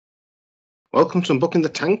Welcome to Unbooking the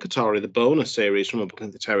Tankatory, the bonus series from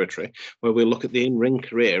Unbooking the Territory, where we look at the in-ring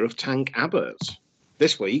career of Tank Abbott.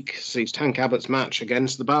 This week sees Tank Abbott's match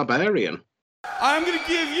against the Barbarian. I'm going to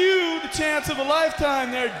give you the chance of a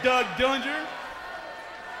lifetime there, Doug Dillinger.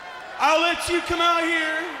 I'll let you come out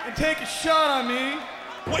here and take a shot on me.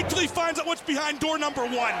 Wait till he finds out what's behind door number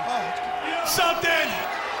one. Something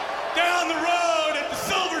down the road at the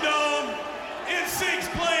Silverdome, NSYNC's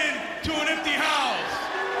playing to an empty house.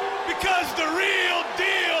 Because the real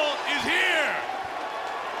deal is here.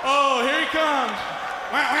 Oh, here he comes.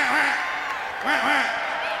 Wah, wah, wah. Wah, wah.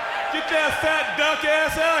 Get that fat duck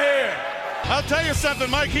ass out here. I'll tell you something,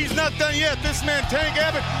 Mike. He's not done yet. This man, Tank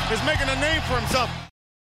Abbott, is making a name for himself.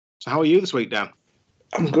 So how are you this week, Dan?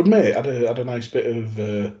 I'm good, mate. Had a nice bit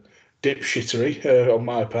of dipshittery on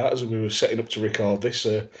my part as we were setting up to record this.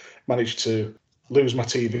 Managed to lose my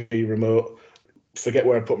TV remote, forget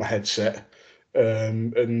where I put my headset,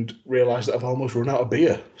 and realise that I've almost run out of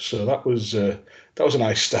beer. So that was a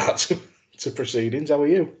nice start to proceedings. How are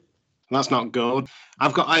you? That's not good.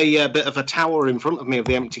 I've got a bit of a tower in front of me of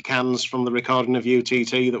the empty cans from the recording of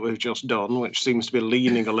UTT that we've just done, which seems to be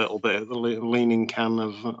leaning a little bit, the leaning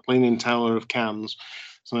tower of cans.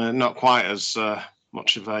 So not quite as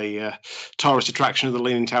much of a tourist attraction of the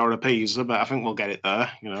Leaning Tower of Pisa, but I think we'll get it there.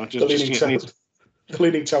 You know, the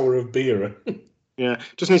Leaning Tower of Beer. Yeah,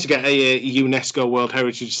 just needs to get a UNESCO World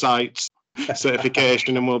Heritage Site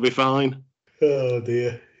certification, and we'll be fine. Oh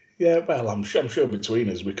dear. Yeah, well, I'm sure between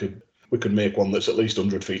us we could make one that's at least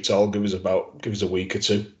 100 feet tall. Give us a week or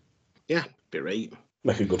two. Yeah, be right.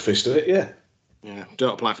 Make a good fist of it. Yeah. Yeah.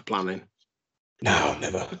 Don't apply for planning. No,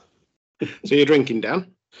 never. So you're drinking,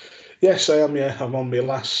 Dan? Yes, I am. Yeah, I'm on my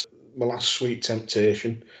last sweet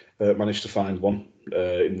temptation. Managed to find one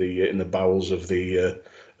in the bowels of the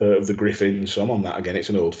Griffin. So I'm on that again. It's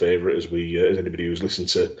an old favourite, as anybody who's listened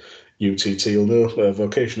to UTT will know.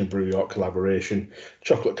 Vocation and Brew York collaboration,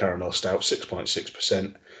 chocolate caramel stout,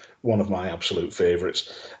 6.6%. One of my absolute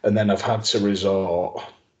favourites. And then I've had to resort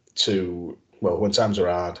to, well, when times are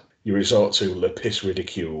hard, you resort to Le Pisse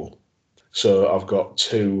Ridicule. So I've got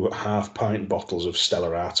 2 half-pint bottles of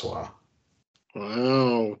Stella Artois.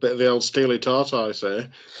 Wow, bit of the old Steely Tortoise, eh?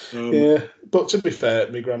 Yeah, but to be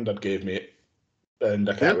fair, my granddad gave me it, and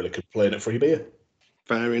I can't really complain at free beer.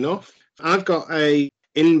 Fair enough. I've got a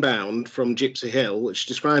inbound from Gypsy Hill, which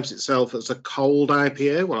describes itself as a cold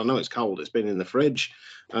IPA. Well, I know it's cold. It's been in the fridge.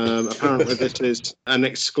 Apparently, this is an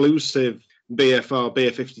exclusive beer for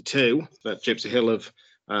Beer 52 that Gypsy Hill have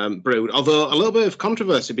brewed. Although a little bit of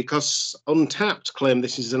controversy because Untapped claim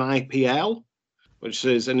this is an IPL, which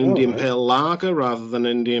is an Indian Pale Lager rather than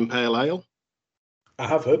Indian Pale Ale. I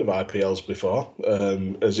have heard of IPLs before,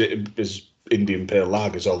 as it is Indian Pale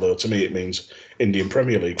Lagers, although to me it means Indian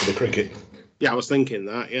Premier League for the cricket. Yeah, I was thinking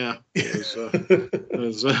that, yeah.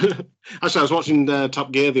 Actually, I was watching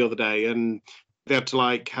Top Gear the other day, and they had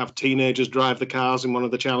to have teenagers drive the cars in one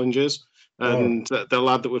of the challenges. And the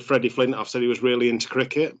lad that was Freddie Flintoff said he was really into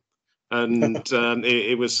cricket. And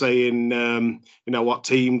he was saying, what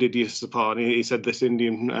team did you support? And he said this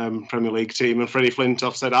Indian Premier League team. And Freddie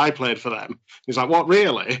Flintoff said, I played for them. He's like, what,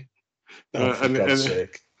 really? Oh, for God's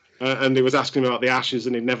sake. And he was asking about the Ashes,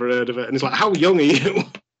 and he'd never heard of it. And he's like, how young are you?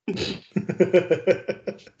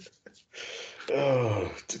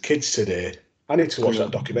 Oh, kids today. I need to watch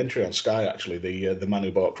that documentary on Sky, actually, the man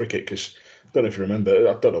who bought cricket, because I don't know if you remember,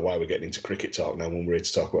 I don't know why we're getting into cricket talk now when we're here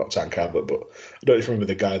to talk about Tank Abbott, but I don't know if you remember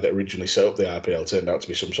the guy that originally set up the IPL turned out to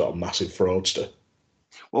be some sort of massive fraudster.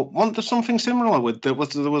 Well, there's something similar with there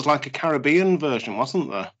was like a Caribbean version,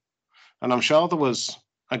 wasn't there? And I'm sure there was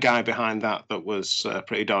a guy behind that was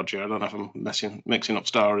pretty dodgy. I don't know if I'm mixing up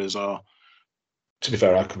stories or... To be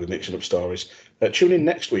fair, I could be mixing up stories. Tune in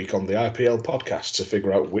next week on the IPL podcast to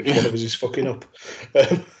figure out which one of us is fucking up.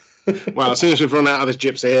 Well, as soon as we've run out of this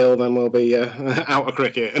Gypsy Hill, then we'll be out of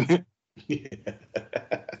cricket. Yeah.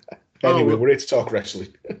 Anyway, we're here to talk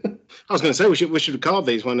wrestling. I was going to say we should record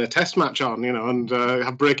these when a test match on, and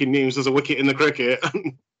have breaking news. There's a wicket in the cricket.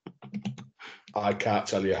 I can't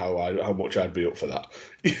tell you how much I'd be up for that.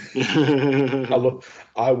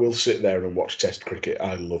 I will sit there and watch Test cricket.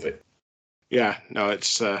 I love it. Yeah, no,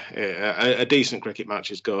 it's a decent cricket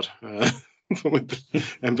match is good. With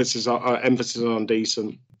emphasis on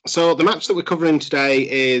decent. So the match that we're covering today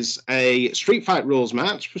is a Street Fight Rules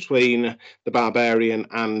match between the Barbarian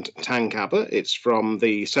and Tank Abbott. It's from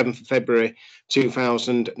the 7th of February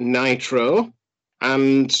 2000 Nitro.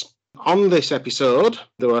 And on this episode,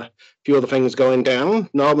 there were a few other things going down.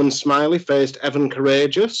 Norman Smiley faced Evan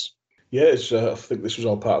Courageous. Yeah, I think this was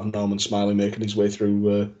all part of Norman Smiley making his way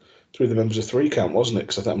through the members of 3 Count, wasn't it?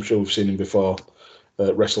 Because I'm sure we've seen him before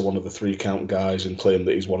wrestle one of the 3 count guys and claim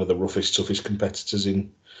that he's one of the roughest, toughest competitors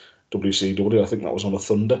in WCW. I think that was on a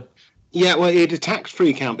Thunder. Yeah, well, he'd attacked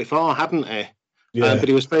 3 count before, hadn't he? Yeah, but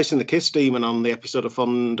he was facing the Kiss Demon on the episode of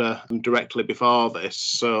Thunder directly before this,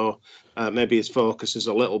 so maybe his focus is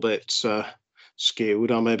a little bit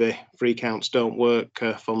skewed, or maybe 3 counts don't work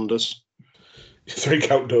Thunders. 3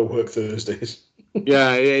 count don't work Thursdays.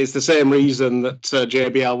 Yeah, it's the same reason that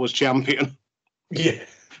JBL was champion. Yeah.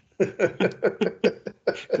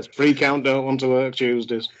 Because 3 count don't want to work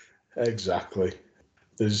Tuesdays. Exactly.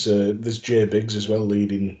 There's Jay Biggs as well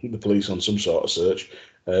leading the police on some sort of search.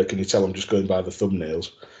 Can you tell I'm just going by the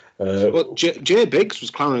thumbnails? Well, Jay Biggs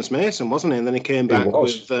was Clarence Mason, wasn't he? And then he came back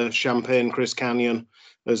with Champagne Chris Canyon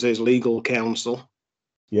as his legal counsel.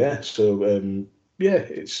 Yeah, so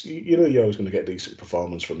it's you're always going to get decent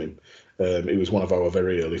performance from him. He was one of our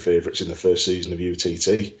very early favourites in the first season of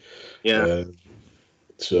UTT. Yeah.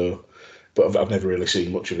 But I've never really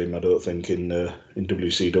seen much of him. I don't think in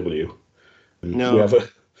WCW. No.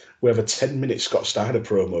 We have a 10-minute Scott Steiner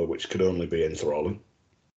promo, which could only be enthralling.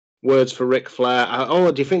 Words for Ric Flair.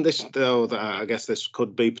 Do you think this? I guess this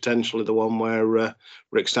could be potentially the one where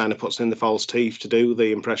Rick Steiner puts in the false teeth to do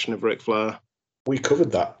the impression of Ric Flair. We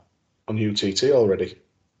covered that on UTT already.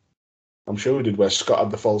 I'm sure we did, where Scott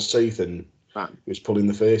had the false teeth and he was pulling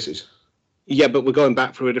the faces. Yeah, but we're going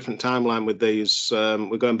back through a different timeline with these.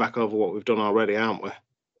 We're going back over what we've done already, aren't we?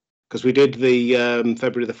 Because we did the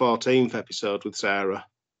February the 14th episode with Sarah.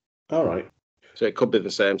 All right. So it could be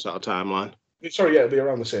the same sort of timeline. Sorry, yeah, it'll be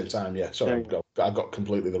around the same time, yeah. Sorry, I got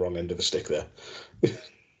completely the wrong end of the stick there.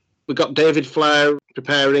 We got David Flair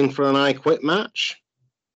preparing for an I Quit match.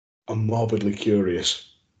 I'm morbidly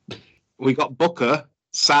curious. We got Booker,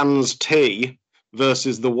 Sans T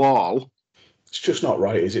versus The Wall. It's just not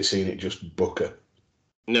right, is it, seeing it just Booker?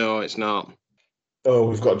 No, it's not. Oh,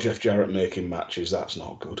 we've got Jeff Jarrett making matches. That's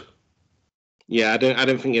not good. Yeah, I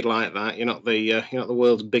don't think you'd like that. You're not the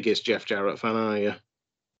world's biggest Jeff Jarrett fan, are you?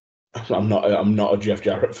 I'm not a Jeff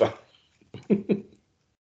Jarrett fan.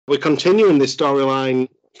 We're continuing this storyline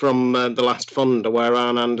from the last Thunder, where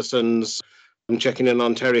Arn Anderson's checking in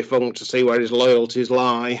on Terry Funk to see where his loyalties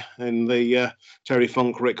lie in the Terry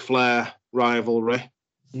Funk-Ric Flair rivalry.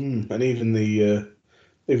 And even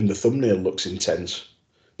the thumbnail looks intense.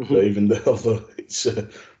 Mm-hmm. But although it's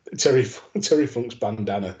Terry Funk's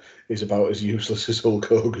bandana is about as useless as Hulk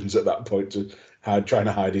Hogan's at that point, trying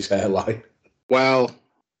to hide his hairline. Well,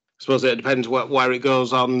 I suppose it depends where it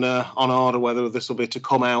goes on order, whether this will be to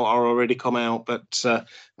come out or already come out. But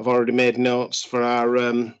I've already made notes for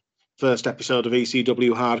our first episode of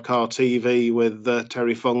ECW Hardcore TV with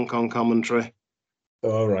Terry Funk on commentary.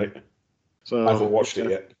 All right. So I haven't watched it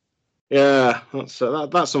yet. Yeah,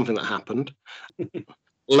 that's something that happened.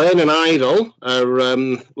 Lane and Idol are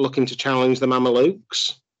looking to challenge the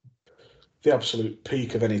Mamalukes. The absolute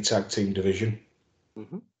peak of any tag team division.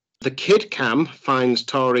 Mm-hmm. The Kid Cam finds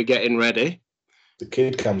Tori getting ready. The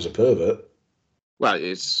Kid Cam's a pervert. Well,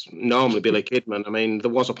 it's normally Billy Kidman. I mean,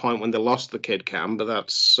 there was a point when they lost the Kid Cam, but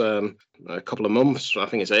that's a couple of months. I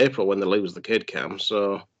think it's April when they lose the Kid Cam.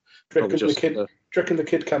 So, do you reckon the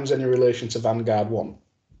Kid Cam's any relation to Vanguard 1?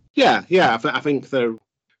 Yeah. I think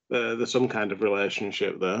there's some kind of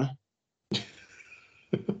relationship there.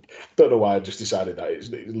 Don't know why I just decided that. It's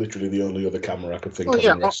literally the only other camera I could think of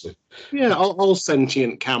in wrestling. Yeah, all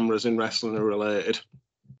sentient cameras in wrestling are related.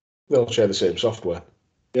 They'll share the same software.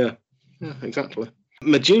 Yeah, exactly.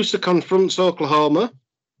 Medusa confronts Oklahoma.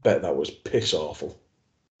 Bet that was piss awful.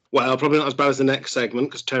 Well, probably not as bad as the next segment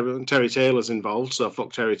because Terry Taylor's involved, so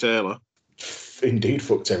fuck Terry Taylor. Indeed,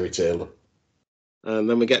 fuck Terry Taylor. And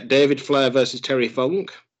then we get David Flair versus Terry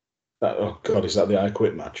Funk. Oh, God, is that the I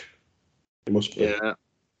Quit match? It must be. Yeah,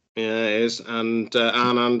 it is. And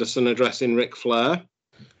Arn Anderson addressing Ric Flair.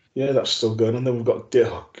 Yeah, that's still going on. Then we've got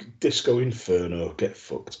Disco Inferno, get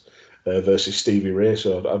fucked, versus Stevie Ray.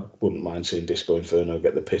 So I wouldn't mind seeing Disco Inferno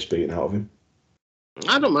get the piss beaten out of him.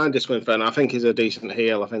 I don't mind Disco Inferno. I think he's a decent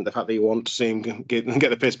heel. I think the fact that you want to see him get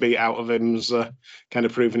the piss beat out of him's kind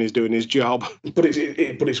of proving he's doing his job. But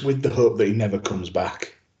it's with the hope that he never comes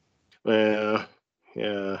back. Yeah,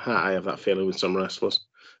 I have that feeling with some wrestlers.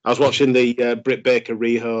 I was watching the Britt Baker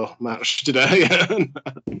Riho match today.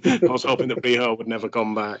 I was hoping that Riho would never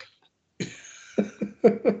come back.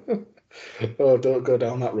 Oh, don't go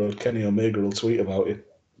down that road. Kenny Omega will tweet about it.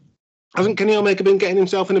 Hasn't Kenny Omega been getting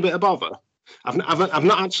himself in a bit of bother? I've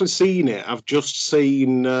not actually seen it. I've just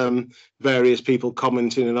seen various people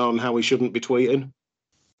commenting on how he shouldn't be tweeting.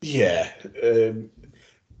 Yeah. The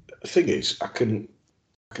thing is, I can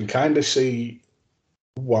kind of see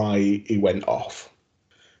why he went off,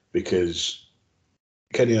 because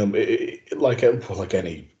Kenny, like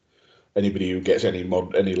anybody who gets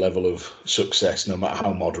any level of success, no matter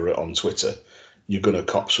how moderate on Twitter, you're gonna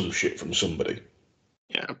cop some shit from somebody.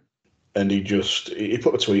 Yeah. And he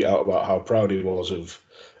put a tweet out about how proud he was of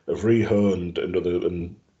Riho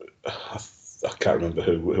and I can't remember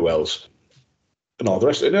who else and all the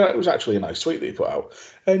rest. And it was actually a nice tweet that he put out.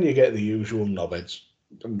 And you get the usual knobheads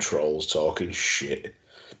and trolls talking shit,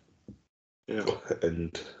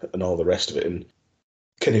 and all the rest of it. And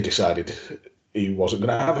Kenny decided he wasn't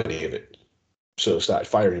going to have any of it, so started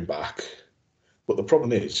firing back. But the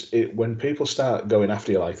problem is, when people start going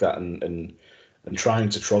after you like that and trying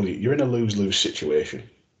to troll you, you're in a lose-lose situation.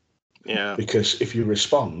 Yeah. Because if you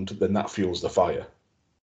respond, then that fuels the fire.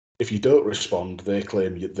 If you don't respond, they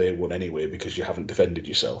claim they won anyway because you haven't defended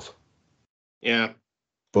yourself. Yeah.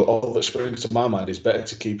 But all that springs to my mind is better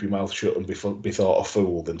to keep your mouth shut and be thought a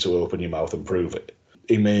fool than to open your mouth and prove it.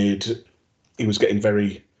 He was getting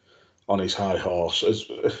very on his high horse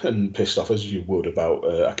and pissed off as you would about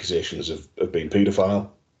accusations of being paedophile.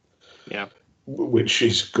 Yeah. Which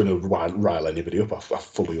is going to rile anybody up. I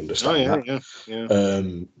fully understand that. Yeah.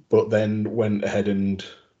 But then went ahead and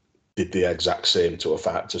did the exact same to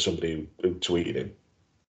somebody who tweeted him.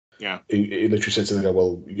 Yeah. He literally said to the guy,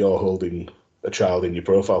 well, you're holding a child in your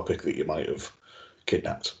profile pic that you might have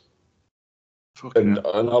kidnapped. And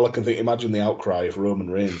all I can think, imagine the outcry if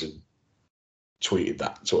Roman Reigns had tweeted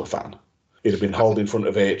that to a fan. He'd have been hauled in front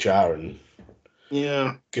of HR and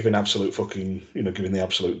giving absolute fucking, giving the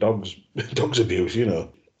absolute dogs abuse,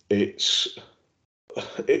 It's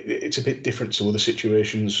a bit different to other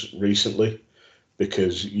situations recently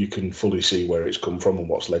because you can fully see where it's come from and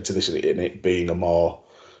what's led to this, in it being a more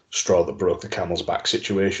straw that broke the camel's back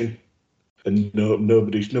situation. And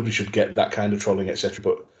nobody should get that kind of trolling, etc.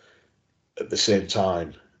 But at the same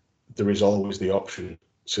time, there is always the option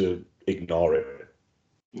to ignore it.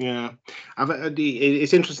 Yeah,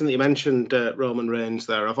 it's interesting that you mentioned Roman Reigns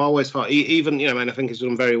there. I've always thought, even I think he's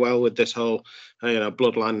done very well with this whole,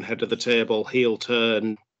 bloodline head of the table heel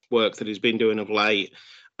turn work that he's been doing of late.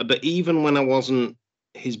 But even when I wasn't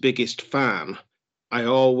his biggest fan, I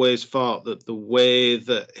always thought that the way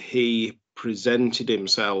that he presented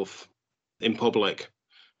himself in public,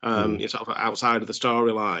 sort of outside of the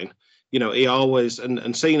storyline, he always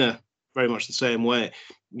and Cena very much the same way.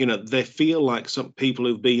 They feel like some people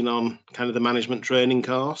who've been on kind of the management training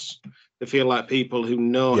course. They feel like people who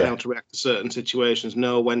know how to react to certain situations,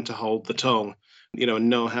 know when to hold the tongue,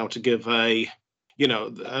 know how to give the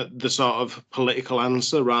sort of political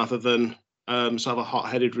answer rather than sort of a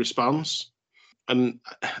hot-headed response. And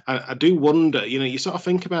I do wonder, you sort of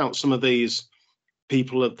think about some of these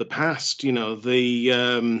people of the past,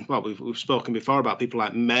 we've spoken before about people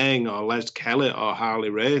like Meng or Les Kelly or Harley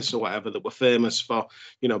Race or whatever that were famous for,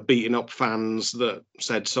 beating up fans that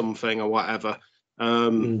said something or whatever.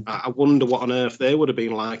 I wonder what on earth they would have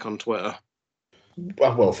been like on Twitter.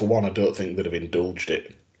 Well, for one, I don't think they'd have indulged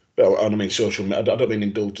it. Well, I mean, I don't mean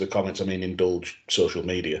indulge the comments, I mean indulge social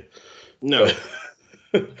media. No.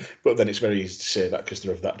 But then it's very easy to say that because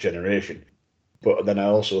they're of that generation. But then I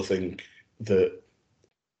also think that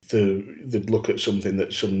they'd look at something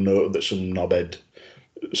that some knobhead,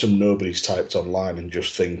 some nobody's typed online and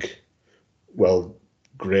just think, well,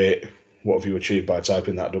 great, what have you achieved by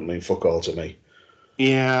typing that? Don't mean fuck all to me.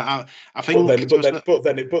 Yeah, I think. But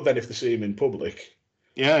then if they see him in public,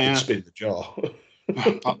 it'd spin the jaw.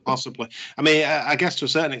 Possibly. I mean, I guess to a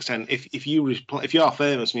certain extent, if you're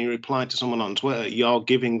famous and you reply to someone on Twitter, you're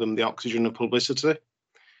giving them the oxygen of publicity.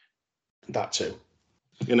 That too.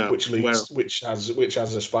 Which has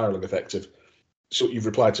a spiraling effect of, so you've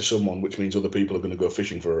replied to someone, which means other people are going to go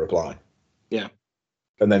fishing for a reply. Yeah.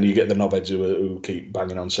 And then you get the knobheads who keep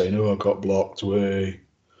banging on saying, "Oh, I got blocked," way,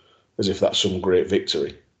 as if that's some great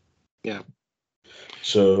victory. Yeah.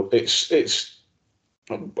 So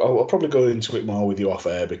I'll probably go into it more with you off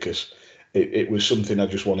air because it was something I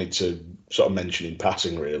just wanted to sort of mention in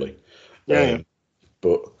passing, really. Yeah.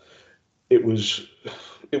 But it was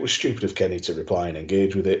stupid of Kenny to reply and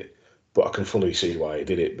engage with it, but I can fully see why he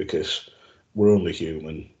did it because we're only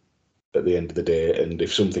human at the end of the day, and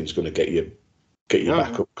if something's going to get you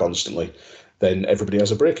back up constantly, then everybody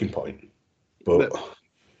has a breaking point. But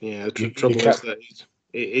the trouble is that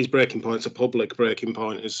his breaking point's a public breaking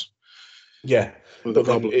point. Is one of the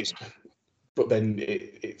problems. But then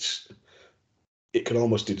it can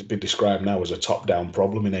almost be described now as a top-down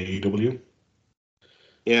problem in AEW.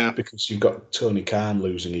 Yeah, because you've got Tony Khan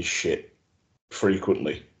losing his shit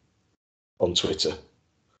frequently on Twitter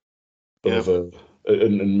over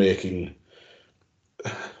and making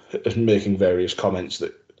various comments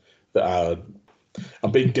that are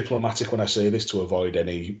I'm being diplomatic when I say this to avoid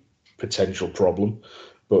any potential problem,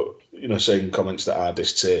 but saying comments that are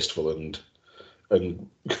distasteful and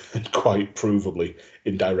quite provably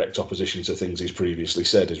in direct opposition to things he's previously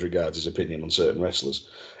said as regards his opinion on certain wrestlers,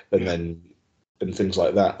 and things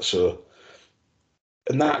like that. So,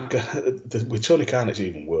 and that with Tony Khan, it's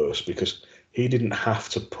even worse because he didn't have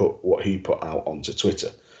to put what he put out onto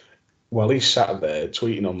Twitter. While he sat there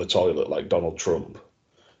tweeting on the toilet like Donald Trump,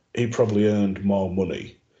 he probably earned more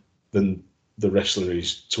money than the wrestler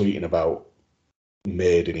he's tweeting about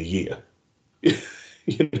made in a year.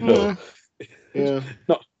 Yeah.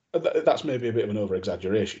 That's maybe a bit of an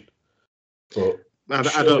over-exaggeration, but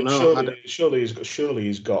I don't know. Surely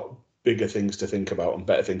he's got bigger things to think about and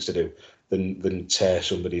better things to do than tear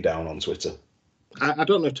somebody down on Twitter. I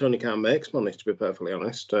don't know if Tony Khan makes money, to be perfectly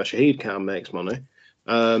honest. Shahid Khan makes money.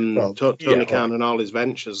 Tony Khan and all his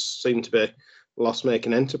ventures seem to be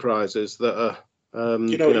loss-making enterprises that are.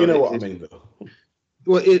 You know what I mean, though.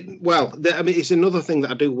 It's another thing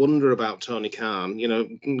that I do wonder about Tony Khan.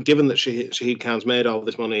 Given that Shahid Khan's made all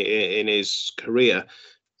this money in his career,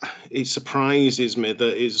 it surprises me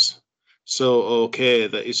that he's so okay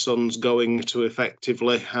that his son's going to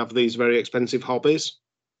effectively have these very expensive hobbies.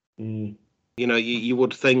 Mm. You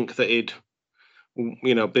would think that he'd,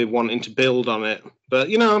 be wanting to build on it. But,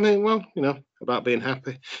 about being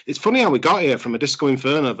happy. It's funny how we got here from a Disco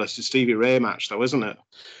Inferno versus Stevie Ray match, though, isn't it?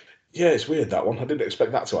 Yeah, it's weird, that one. I didn't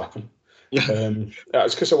expect that to happen. Yeah.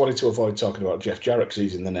 It's because I wanted to avoid talking about Jeff Jarrett because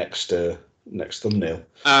he's in the next thumbnail.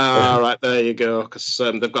 Right, there you go. Because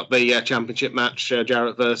they've got the championship match,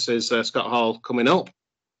 Jarrett versus Scott Hall, coming up.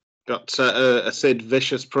 Got a Sid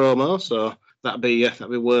Vicious promo, so that'd be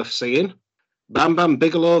worth seeing. Bam Bam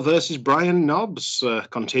Bigelow versus Brian Knobbs,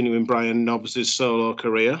 continuing Brian Knobbs' solo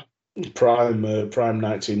career. Prime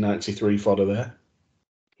 1993 fodder there.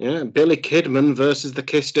 Yeah, Billy Kidman versus the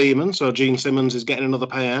Kiss Demon, so Gene Simmons is getting another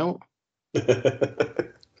payout.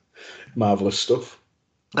 Marvellous stuff.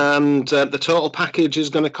 And the total package is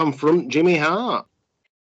going to confront Jimmy Hart.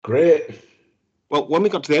 Great. Well, when we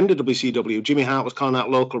got to the end of WCW, Jimmy Hart was calling out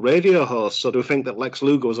local radio hosts, so do we think that Lex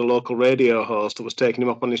Luger was a local radio host that was taking him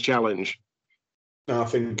up on his challenge? No, I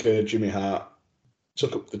think Jimmy Hart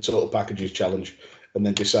took up the total packages challenge and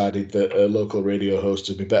then decided that local radio hosts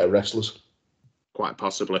would be better wrestlers. Quite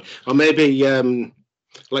possibly. Or maybe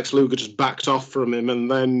Lex Luger just backed off from him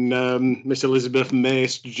and then Miss Elizabeth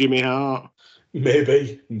maced Jimmy Hart.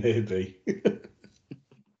 Maybe.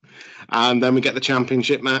 And then we get the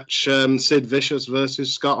championship match, Sid Vicious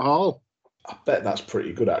versus Scott Hall. I bet that's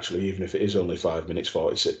pretty good, actually, even if it is only 5 minutes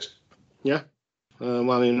 46. Yeah.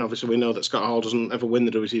 Obviously we know that Scott Hall doesn't ever win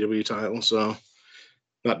the WCW title, so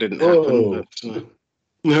that didn't happen. But,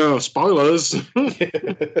 no, spoilers.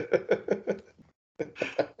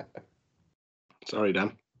 Sorry,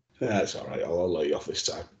 Dan. That's all right. I'll let you off this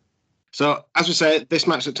time. So, as we say, this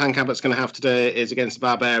match that Tank Abbott's going to have today is against the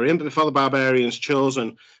Barbarian. But before the Barbarian's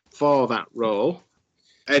chosen for that role,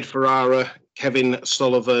 Ed Ferrara, Kevin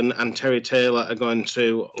Sullivan, and Terry Taylor are going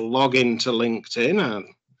to log into LinkedIn.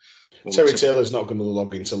 Terry Taylor's not going to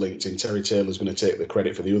log into LinkedIn. Terry Taylor's going to take the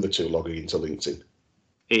credit for the other two logging into LinkedIn.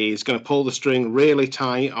 He's going to pull the string really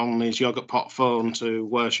tight on his yogurt pot phone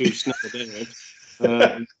to Shoe Sniffer Dave.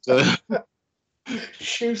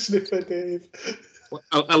 Shoe Sniffer Dave.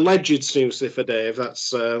 Alleged Shoe Sniffer Dave.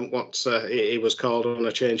 That's what he was called on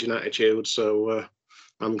A Change in Attitude. So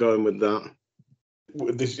I'm going with that.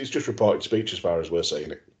 It's just reported speech as far as we're saying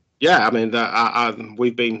it. Yeah, I mean,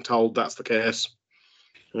 we've been told that's the case.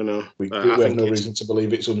 We have no reason to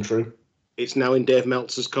believe it's untrue. It's now in Dave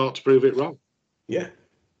Meltzer's court to prove it wrong. Yeah.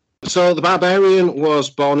 So the Barbarian was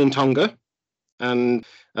born in Tonga, and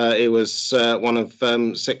he was one of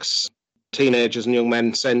 6 teenagers and young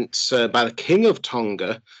men sent by the King of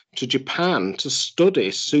Tonga to Japan to study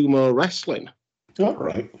sumo wrestling. All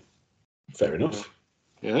right. Fair enough.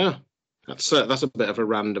 Yeah. That's a bit of a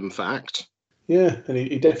random fact. Yeah, and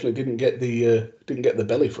he definitely didn't get the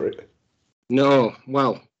belly for it. No,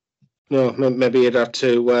 maybe he'd have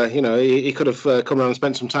to. He could have come around and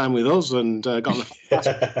spent some time with us and got on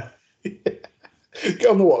the get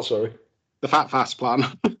on the what? Sorry, the Fat Fast plan.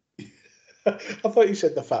 I thought you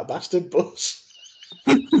said the Fat Bastard bus.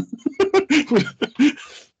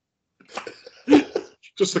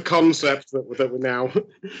 Just the concept that we're now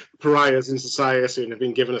pariahs in society and have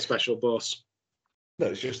been given a special bus. No,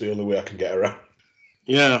 it's just the only way I can get around.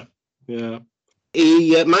 Yeah.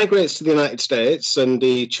 He migrates to the United States and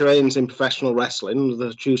he trains in professional wrestling under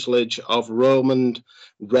the tutelage of Roman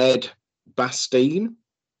Red Bastien.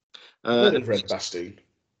 Red Bastien.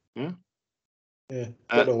 Yeah. Yeah.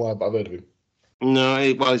 I don't know why, but I've heard of him. No,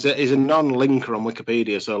 he's a non-linker on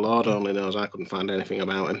Wikipedia, so Lord only knows I couldn't find anything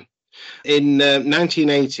about him. In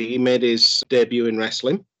 1980, he made his debut in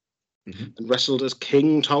wrestling and wrestled as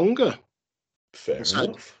King Tonga. Fair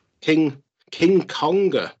enough. King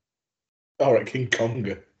Konga. All right, King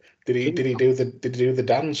Konga. Did he do the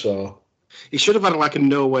dance, or? He should have had like a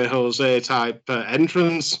No Way Jose type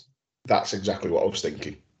entrance. That's exactly what I was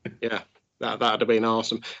thinking. Yeah, that'd have been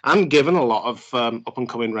awesome, and given a lot of up and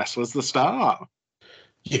coming wrestlers the start.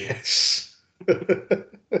 Yes.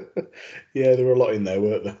 Yeah, there were a lot in there,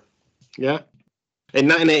 weren't there? Yeah. In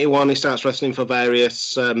 1981, he starts wrestling for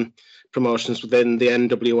various promotions within the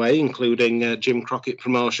NWA, including Jim Crockett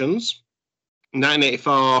Promotions. In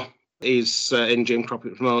 1984, he's in Jim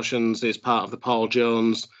Crockett Promotions, is part of the Paul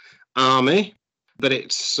Jones Army. But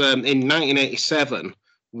it's in 1987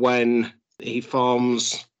 when he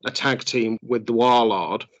forms a tag team with the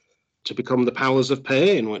Warlord to become the Powers of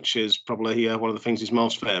Pain, which is probably one of the things he's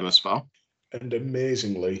most famous for. And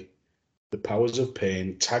amazingly, the Powers of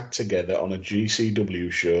Pain tagged together on a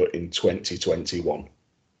GCW show in 2021.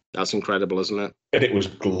 That's incredible, isn't it? And it was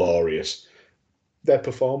glorious. Their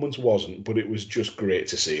performance wasn't, but it was just great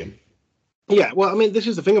to see them. Yeah, well, I mean, this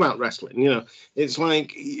is the thing about wrestling. It's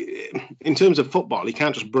like, in terms of football, you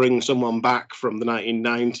can't just bring someone back from the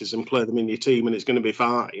 1990s and play them in your team and it's going to be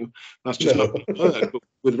fine. That's just not going to work. But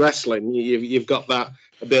with wrestling, you've got that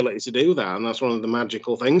ability to do that, and that's one of the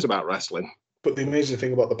magical things about wrestling. But the amazing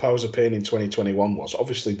thing about the Powers of Pain in 2021 was,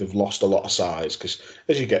 obviously, they've lost a lot of size, because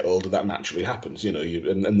as you get older, that naturally happens, and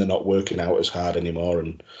they're not working out as hard anymore.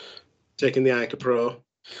 And taking the Ica Pro.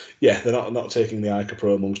 Yeah, they're not taking the Ica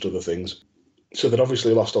Pro, amongst other things. So they'd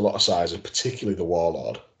obviously lost a lot of size, and particularly the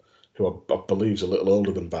Warlord, who I believe is a little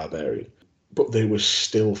older than Barbarian. But they were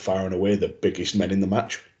still far and away the biggest men in the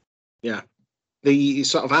match. Yeah. The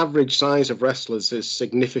sort of average size of wrestlers is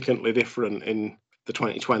significantly different in the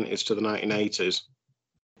 2020s to the 1980s.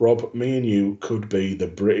 Rob, me and you could be the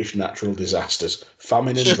British natural disasters.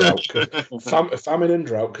 Famine and drought. Famine and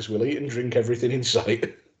drought, because we'll eat and drink everything in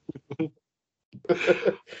sight.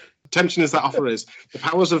 Tempting as that offer is, the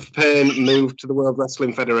Powers of Pain moved to the World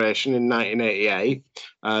Wrestling Federation in 1988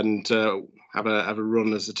 and have a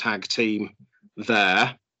run as a tag team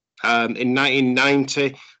there. In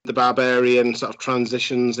 1990, the Barbarian sort of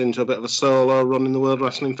transitions into a bit of a solo run in the World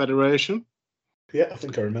Wrestling Federation. Yeah, I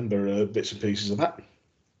think I remember bits and pieces of that.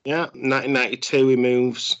 Yeah, 1992 he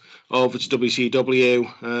moves over to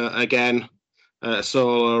WCW again, a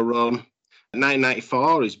solo run.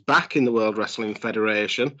 1994 he's back in the World Wrestling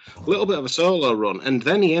Federation, a little bit of a solo run, and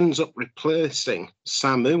then he ends up replacing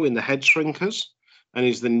Samu in the Head Shrinkers, and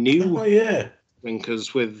he's the new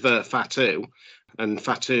Shrinkers with Fatu, and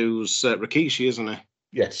Fatu's Rikishi, isn't he?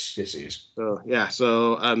 Yes, he is. So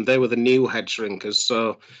they were the new Head Shrinkers. So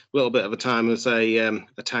a little bit of a time as a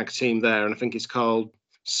tag team there, and I think it's called,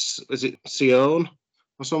 is it Sion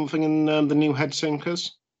or something in the new Head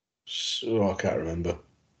Shrinkers? I can't remember.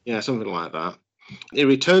 Yeah, something like that. He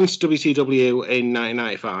returns to WCW in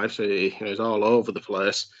 1995, so he's all over the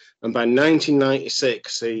place. And by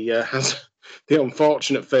 1996, he has the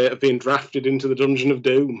unfortunate fate of being drafted into the Dungeon of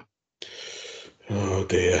Doom. Oh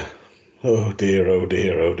dear. Oh dear, oh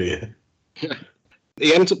dear, oh dear.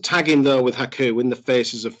 He ends up tagging, though, with Haku in the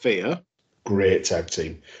Faces of Fear. Great tag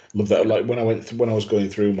team. Love that. Like when I was going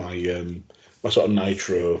through my my sort of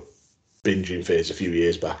Nitro binging phase a few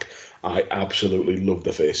years back, I absolutely love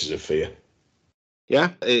the Faces of Fear.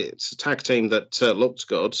 Yeah, it's a tag team that looked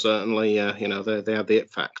good. Certainly, they had the it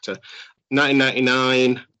factor.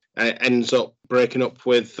 1999 ends up breaking up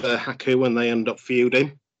with Haku when they end up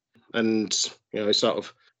feuding, and he's sort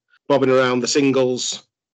of bobbing around the singles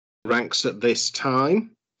ranks at this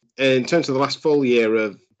time. In terms of the last full year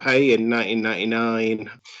of pay in 1999,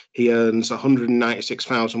 he earns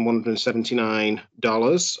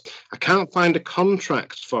 $196,179. I can't find a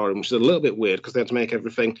contract for him, which is a little bit weird because they had to make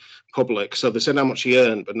everything public. So they said how much he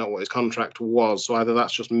earned, but not what his contract was. So either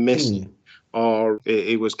that's just missed or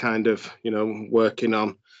he was kind of, working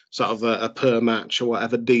on sort of a per match or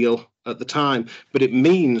whatever deal at the time. But it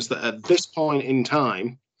means that at this point in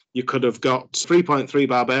time, you could have got 3.3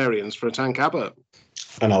 Barbarians for a Tank Abbott.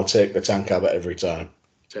 And I'll take the Tank Abbott every time.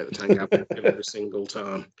 Take the Tank Abbott every single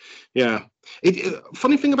time. Yeah.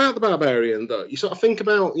 Funny thing about the Barbarian, though, you sort of think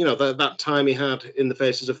about, that time he had in the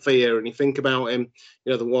Faces of Fear, and you think about him,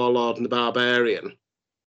 the Warlord and the Barbarian,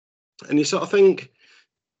 and you sort of think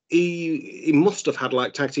he must have had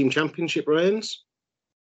like tag team championship reigns.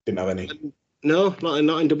 Didn't have any. No, not in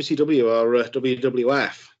WCW or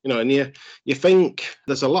WWF. And you think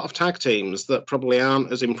there's a lot of tag teams that probably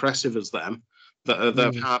aren't as impressive as them that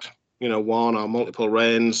have had one or multiple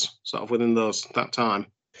reigns sort of within that time.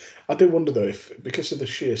 I do wonder though if because of the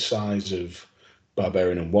sheer size of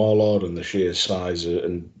Barbarian and Warlord and the sheer size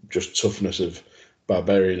and just toughness of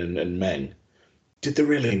Barbarian and Meng, did they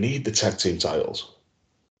really need the tag team titles?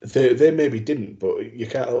 They maybe didn't, but you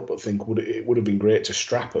can't help but think it would have been great to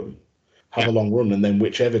strap them, have a long run, and then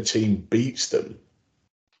whichever team beats them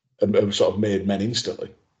have sort of made men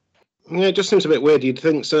instantly. Yeah, it just seems a bit weird. You'd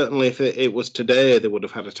think certainly if it was today, they would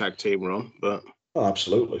have had a tag team run, but... Oh,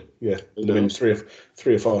 absolutely, yeah. They'd have been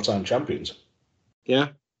three or four time champions. Yeah.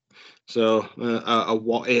 So, a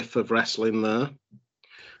what if of wrestling there.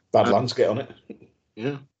 Badlands, get on it.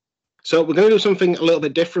 Yeah. So we're going to do something a little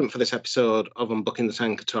bit different for this episode of Unbucking the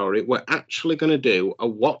Tankatory. We're actually going to do a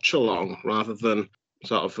watch-along rather than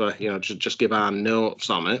sort of, just give our notes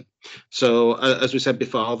on it. So, as we said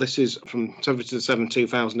before, this is from 77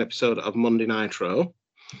 2000 episode of Monday Nitro.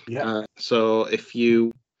 Yeah. So if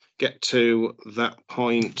you get to that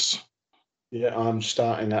point... Yeah, I'm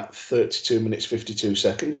starting at 32 minutes, 52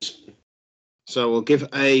 seconds. So we'll give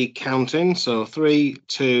a count-in. So 3,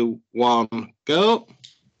 2, 1, go.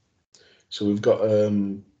 So we've got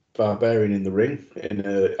Barbarian in the ring.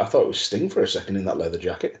 I thought it was Sting for a second in that leather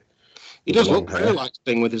jacket. He does look very like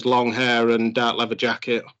Sting with his long hair and dark leather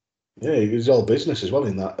jacket. Yeah, he's all business as well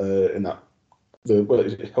in that.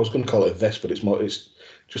 I was going to call it a vest, but it's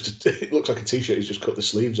just it looks like a t-shirt. He's just cut the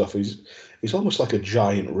sleeves off. He's almost like a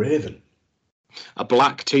giant raven. A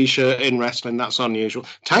black t-shirt in wrestling, that's unusual.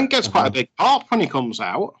 Tank gets quite a big pop when he comes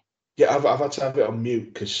out. Yeah, I've had to have it on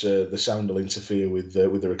mute because the sound will interfere with the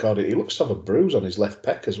recording. He looks to have a bruise on his left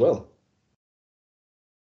pec as well.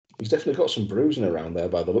 He's definitely got some bruising around there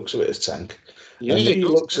by the looks of it as Tank. Yeah, and he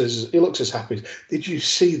looks as happy. Did you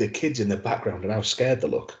see the kids in the background and how scared they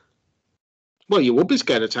look? Well, you would be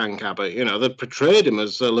scared of Tank Abbott. They portrayed him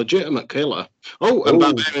as a legitimate killer. Oh, and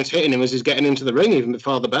Barbarian's hitting him as he's getting into the ring even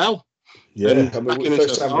before the bell. Yeah,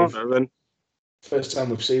 first time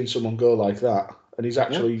we've seen someone go like that, and he's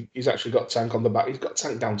actually got Tank on the back. He's got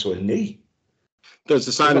Tank down to a knee. There's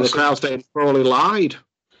the sign of the crowd saying Crowley lied.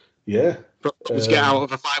 Yeah. To get out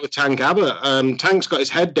of a fight with Tank Abbott. Tank's got his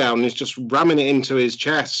head down and he's just ramming it into his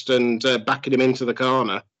chest and backing him into the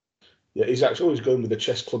corner. Yeah, he's actually always going with the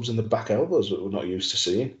chest clubs and the back elbows that we're not used to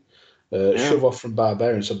seeing. Shove off from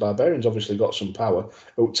Barbarian. So Barbarian's obviously got some power.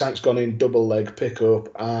 Oh, Tank's gone in, double leg, pick up,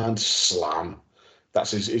 and slam.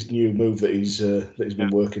 That's his new move that he's been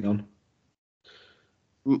working on.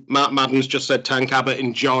 Matt Madden's just said Tank Abbott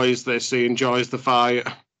enjoys this. He enjoys the fight.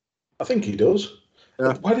 I think he does.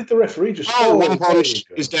 Yeah. Why did the referee just... one punch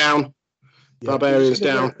is down. Yeah, Barbarian's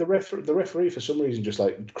down. The referee, for some reason, just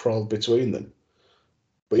crawled between them.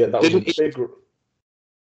 But yeah, that was a big...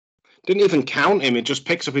 Didn't even count him. He just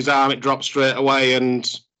picks up his arm, it drops straight away, and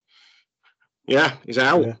he's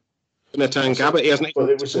out. Yeah. In a Tank Abbott, he hasn't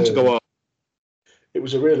even to go up. It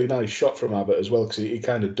was a really nice shot from Abbott as well, because he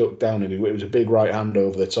kind of ducked down and it was a big right hand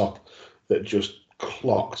over the top that just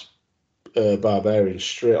clocked Barbarian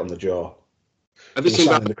straight on the jaw. Have you seen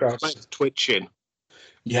that twitching?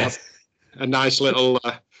 Yeah. A nice little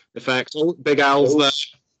effect. Oh, Big Al's there.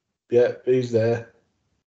 Yeah, he's there.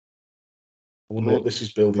 I wonder what this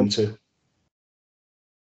is building to.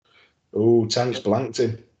 Oh, Tank's blanked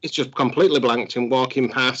him. It's just completely blanked him walking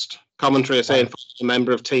past. Commentary are saying a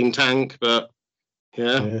member of Team Tank, but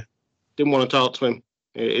didn't want to talk to him.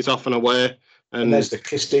 He's off and away. And there's the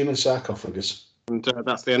Kiss Demon sarcophagus. And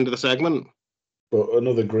that's the end of the segment. But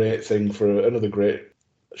another great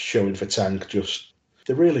showing for Tank. Just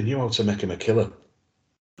they really knew how to make him a killer.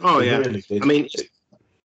 Oh, they really did. I mean,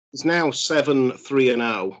 it's now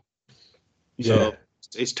 7-3-0. So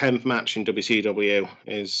his 10th match in WCW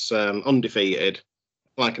is undefeated,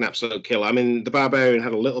 like an absolute killer. I mean, the Barbarian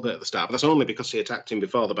had a little bit at the start, but that's only because he attacked him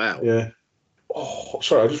before the bell. Yeah. Oh,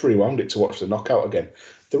 sorry, I just rewound it to watch the knockout again.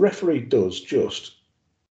 The referee does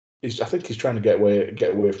I think he's trying to get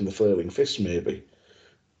away from the flailing fists, maybe.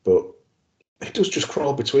 But he does just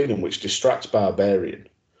crawl between them, which distracts Barbarian,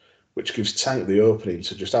 which gives Tank the opening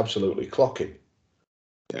to just absolutely clock him.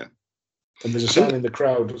 Yeah. And there's a sign in the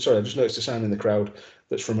crowd. Sorry, I just noticed a sign in the crowd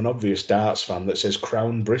that's from an obvious darts fan that says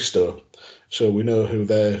Crown Bristow. So we know who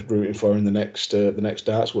they're rooting for in the next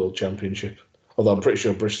Darts World Championship. Although I'm pretty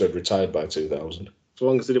sure Bristow had retired by 2000. As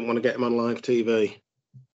long as they didn't want to get him on live TV.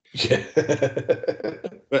 Yeah.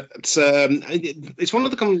 But it's one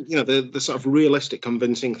of the sort of realistic,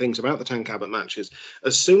 convincing things about the Tank Abbott matches.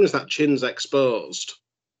 As soon as that chin's exposed,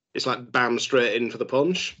 it's like bam, straight in for the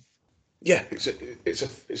punch. Yeah, it's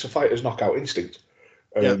a fighter's knockout instinct.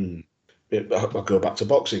 I'll go back to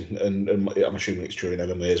boxing, and I'm assuming it's true in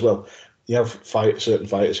MMA as well. You have certain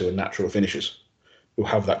fighters who are natural finishers, who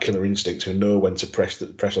have that killer instinct, who know when to press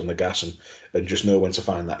on the gas and just know when to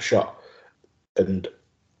find that shot. And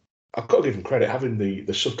I've got to give him credit, having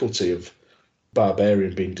the subtlety of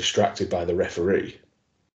Barbarian being distracted by the referee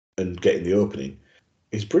and getting the opening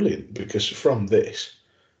is brilliant, because from this,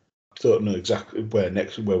 I don't know exactly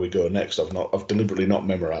where we go next. I've deliberately not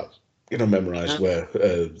memorized where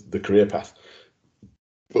the career path.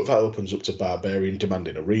 But that opens up to Barbarian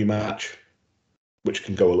demanding a rematch, which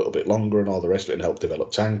can go a little bit longer and all the rest of it, and help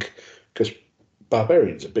develop Tank, because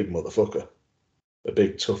Barbarian's a big motherfucker, a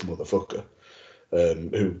big tough motherfucker,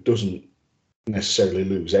 who doesn't necessarily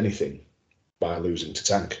lose anything by losing to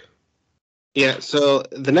Tank. Yeah, so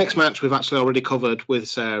the next match we've actually already covered with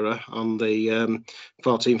Sarah on the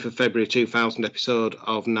 14th of February 2000 episode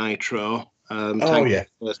of Nitro. Tank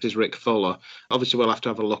versus Rick Fuller. Obviously, we'll have to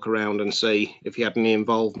have a look around and see if he had any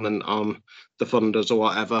involvement on the funders or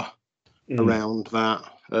whatever around that,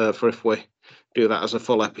 for if we do that as a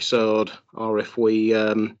full episode, or if we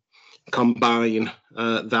combine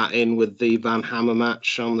that in with the Van Hammer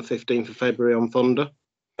match on the 15th of February on Thunder.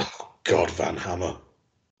 Oh, God, Van Hammer.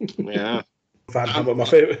 Yeah. Van Hammer, my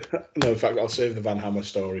favourite. No, in fact, I'll save the Van Hammer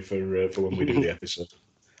story for when we do the episode.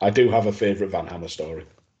 I do have a favourite Van Hammer story.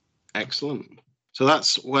 Excellent. So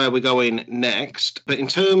that's where we're going next. But in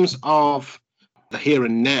terms of the here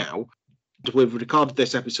and now, we've recorded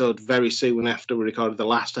this episode very soon after we recorded the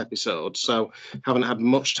last episode, so haven't had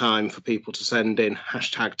much time for people to send in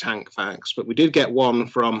 #TankFacts. But we did get one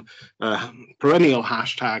from perennial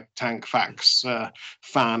 #TankFacts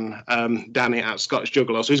fan, Danny at Scottish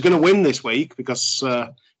Juggalo. So he's going to win this week because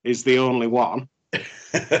he's the only one.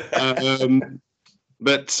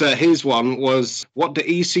 But his one was, what do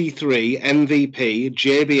EC3, MVP,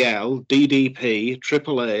 JBL, DDP,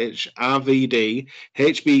 Triple H, RVD,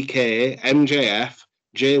 HBK, MJF,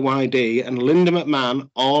 JYD, and Linda McMahon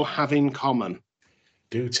all have in common?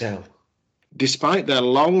 Do tell. Despite their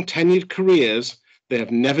long tenured careers, they have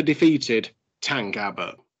never defeated Tank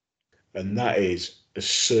Abbott. And that is a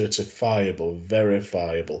certifiable,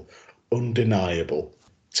 verifiable, undeniable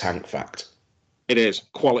Tank fact. It is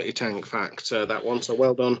quality Tank fact, that one. So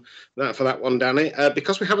well done for that one, Danny.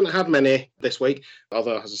 Because we haven't had many this week,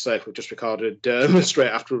 although, as I say, we've just recorded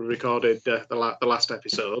straight after we recorded the last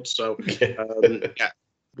episode. So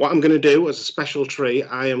what I'm going to do as a special treat,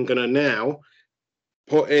 I am going to now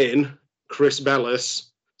put in Chris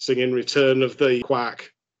Bellis singing Return of the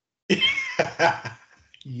Quack.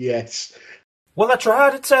 Yes. Well, I try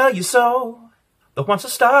to tell you so, but once I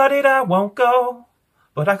started, I won't go.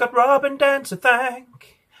 But I got Rob and Dan to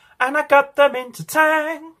thank, and I got them into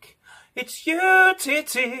Tank. It's you,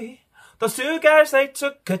 TT. Those two guys, they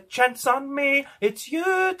took a chance on me. It's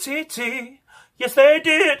you, TT. Yes, they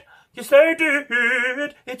did. Yes, they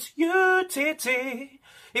did. It's you, TT.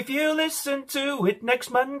 If you listen to it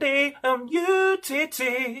next Monday on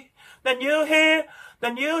UTT, then you'll hear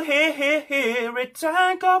Tank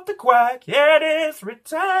of the Quack. Yeah, it is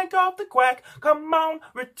Tank of the Quack. Come on,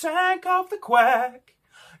 Tank of the Quack.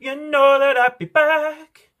 You know that I'll be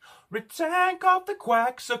back. Tank of the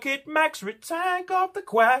Quack. Suck it, Max. Tank of the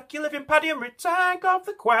Quack. You live in Paddy and Tank of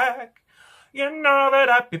the Quack. You know that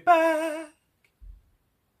I'll be back.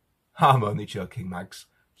 I'm only joking, Max.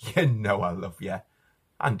 You know I love you.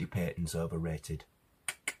 Andy Payton's overrated.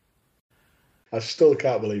 I still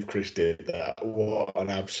can't believe Chris did that. What an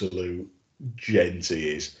absolute gent he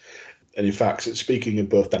is. And in fact, speaking of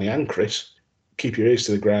both Danny and Chris, keep your ears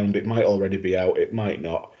to the ground. It might already be out, it might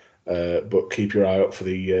not. But keep your eye out for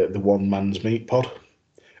the One Man's Meat pod,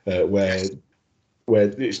 where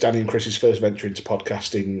it's Danny and Chris's first venture into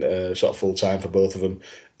podcasting, sort of full time for both of them.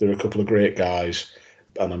 They're a couple of great guys,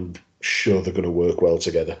 and I'm sure they're going to work well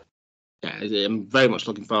together. Yeah, I'm very much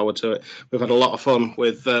looking forward to it. We've had a lot of fun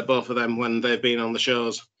with both of them when they've been on the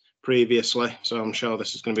shows previously, so I'm sure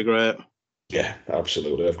this is going to be great. Yeah,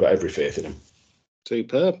 absolutely. I've got every faith in them.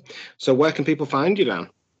 Superb. So where can people find you, Dan?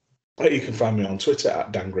 You can find me on Twitter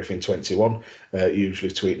at DanGriffin21,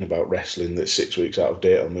 usually tweeting about wrestling that's 6 weeks out of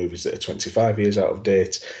date or movies that are 25 years out of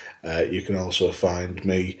date. You can also find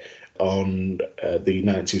me on the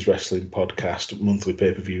 90s Wrestling Podcast monthly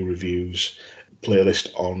pay-per-view reviews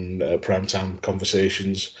playlist on Primetime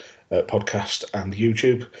Conversations podcast and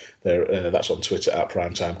YouTube. That's on Twitter at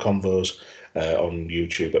Primetime Convos, on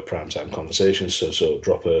YouTube at Primetime Conversations. So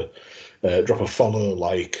drop a follow,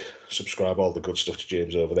 like, subscribe, all the good stuff to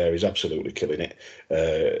James over there. He's absolutely killing it,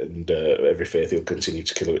 and every faith he'll continue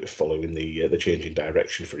to kill it, following the changing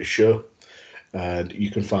direction for his show. And you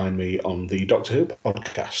can find me on the Doctor Who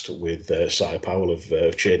podcast with Si Powell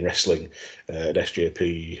of Chain Wrestling, an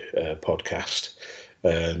SJP podcast,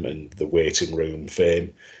 and the Waiting Room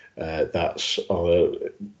fame. that's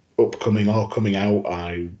upcoming or coming out.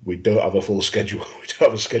 We don't have a full schedule. We don't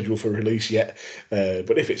have a schedule for release yet.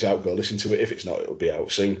 But if it's out, go listen to it. If it's not, it'll be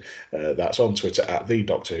out soon. That's on Twitter at the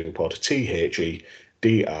Doctor Who Pod,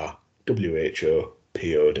 THEDRWHOPOD.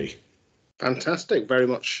 Fantastic. Very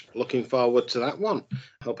much looking forward to that one.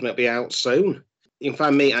 Hoping it'll be out soon. You can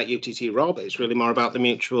find me at UTT Rob. It's really more about the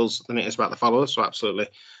mutuals than it is about the followers. So absolutely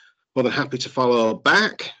more than happy to follow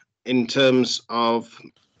back. In terms of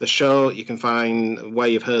the show, you can find where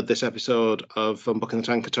you've heard this episode of Unbooking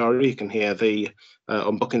the Tankatory. You can hear the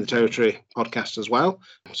Unbooking the Territory podcast as well.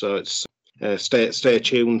 So it's stay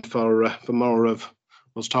tuned for more of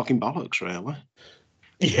us talking bollocks, really.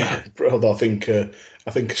 Yeah, although I think a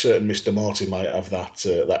certain Mr. Morty might have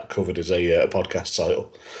that covered as a podcast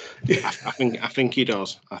title. I think he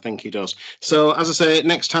does. I think he does. So as I say,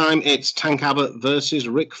 next time it's Tank Abbott versus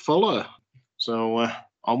Rick Fuller. So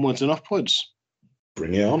onwards and upwards.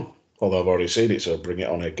 Bring it on. Although I've already seen it, so bring it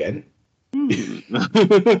on again. You're gonna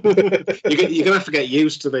have to get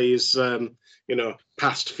used to these,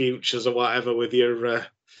 past futures or whatever with your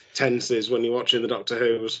tenses when you're watching the Doctor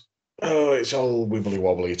Who's. Oh, it's all wibbly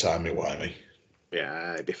wobbly, timey-wimey.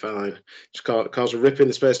 Yeah, it'd be fine. Just cause a rip in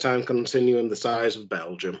the space-time continuum the size of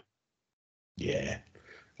Belgium. Yeah.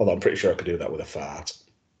 Although I'm pretty sure I could do that with a fart.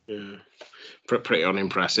 Yeah. Pretty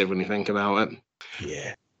unimpressive when you think about it.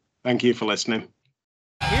 Yeah. Thank you for listening.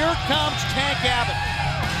 Here comes Tank Abbott.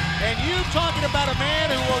 And you talking about a man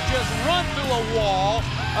who will just run through a wall,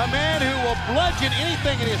 a man who will bludgeon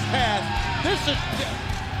anything in his path. This is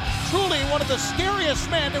truly one of the scariest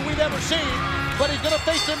men that we've ever seen, but he's going to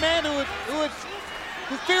face a man who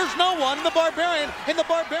fears no one, the Barbarian, and the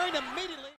Barbarian immediately